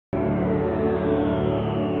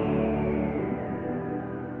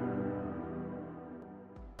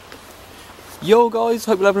Yo guys,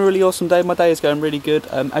 hope you're having a really awesome day. My day is going really good.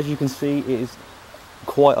 As you can see, it is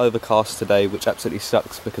quite overcast today, which absolutely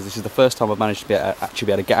sucks because this is the first time I've managed to actually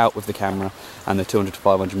be able to get out with the camera and the 200 to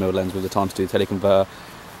 500mm lens with the time to do teleconverter.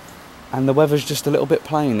 And the weather's just a little bit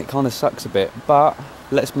plain. It kind of sucks a bit, but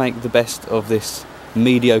let's make the best of this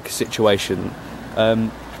mediocre situation.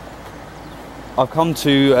 I've come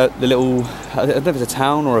to the little, I don't know if it's a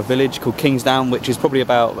town or a village called Kingsdown, which is probably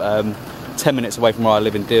about 10 minutes away from where I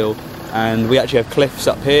live in Deal. And we actually have cliffs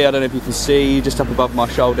up here. I don't know if you can see, just up above my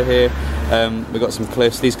shoulder here. We've got some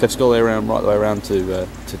cliffs. These cliffs go all the way around, right the way around to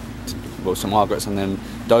St Margaret's and then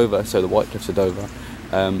Dover, so the White Cliffs of Dover.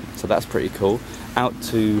 So that's pretty cool. Out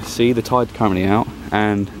to sea, the tide's currently out,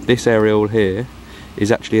 and this area all here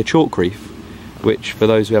is actually a chalk reef, which for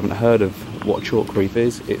those who haven't heard of what a chalk reef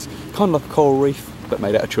is, it's kind of like a coral reef but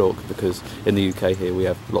made out of chalk, because in the UK here we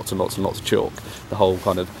have lots and lots and lots of chalk. The whole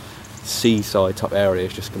kind of seaside type area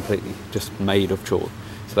is just completely just made of chalk.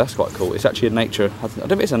 So that's quite cool. It's actually a nature, I don't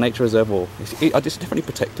know if it's a nature reserve or it's definitely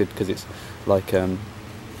protected because it's like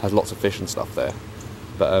has lots of fish and stuff there.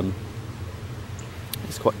 But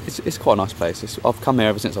it's quite a nice place. I've come here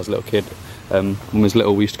ever since I was a little kid. When I was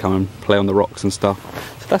little we used to come and play on the rocks and stuff.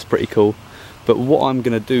 So that's pretty cool. But what I'm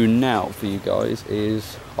going to do now for you guys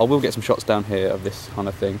is, I will get some shots down here of this kind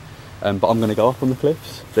of thing, but I'm going to go up on the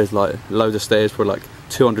cliffs. There's like loads of stairs, probably like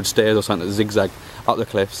 200 stairs or something that zigzag up the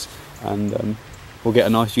cliffs, and we'll get a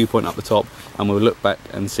nice viewpoint up the top and we'll look back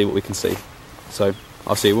and see what we can see. So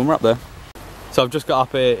I'll see you when we're up there. So I've just got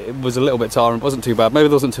up here. It was a little bit tiring, it wasn't too bad. Maybe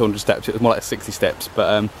there wasn't 200 steps, it was more like 60 steps,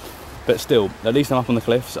 but still, at least I'm up on the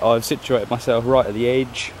cliffs. I've situated myself right at the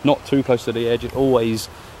edge, not too close to the edge. It always,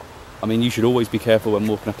 I mean, you should always be careful when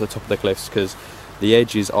walking up to the top of the cliffs because the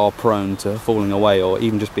edges are prone to falling away or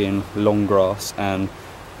even just being long grass and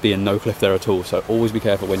being no cliff there at all. So always be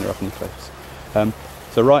careful when you're up on the cliffs.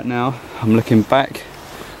 So right now I'm looking back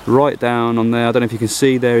right down on there. I don't know if you can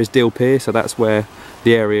see, there is Deal Pier, so that's where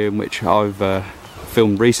the area in which I've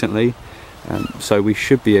filmed recently. So we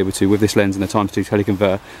should be able to, with this lens and the time to do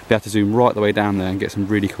teleconverter, be able to zoom right the way down there and get some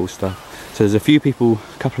really cool stuff. So there's a couple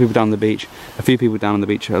of people down on the beach, a few people down on the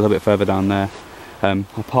beach a little bit further down there.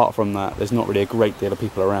 Apart from that, there's not really a great deal of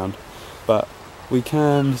people around, but we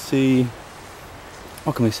can see,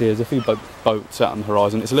 what can we see? There's a few boats out on the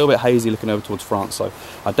horizon. It's a little bit hazy looking over towards France, so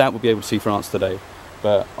I doubt we'll be able to see France today,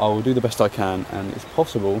 but I will do the best I can, and it's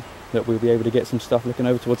possible that we'll be able to get some stuff looking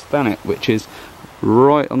over towards Thanet, which is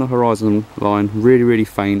right on the horizon line, really, really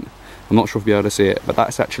faint. I'm not sure if you'll be able to see it, but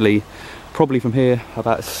that's actually probably from here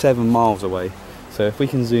about 7 miles away. So if we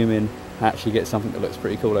can zoom in and actually get something that looks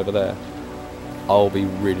pretty cool over there, I'll be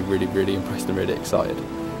really, really, really impressed and really excited.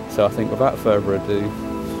 So I think without further ado,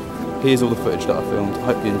 here's all the footage that I filmed. I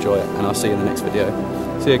hope you enjoy it, and I'll see you in the next video.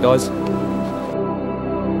 See you guys.